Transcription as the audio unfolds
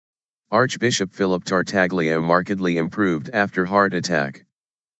Archbishop Philip Tartaglia markedly improved after heart attack.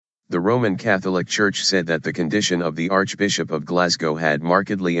 The Roman Catholic Church said that the condition of the Archbishop of Glasgow had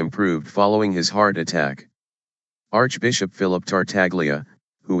markedly improved following his heart attack. Archbishop Philip Tartaglia,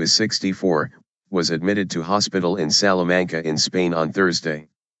 who is 64, was admitted to hospital in Salamanca in Spain on Thursday.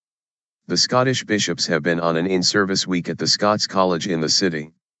 The Scottish bishops have been on an in-service week at the Scots College in the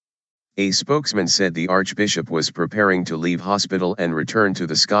city. A spokesman said the Archbishop was preparing to leave hospital and return to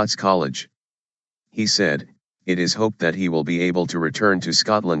the Scots College. He said, "It is hoped that he will be able to return to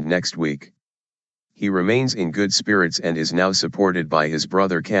Scotland next week." He remains in good spirits and is now supported by his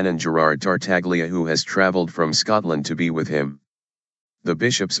brother Canon Gerard Tartaglia, who has travelled from Scotland to be with him. The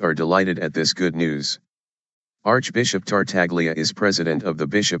bishops are delighted at this good news. Archbishop Tartaglia is president of the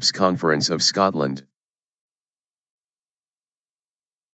Bishops' Conference of Scotland.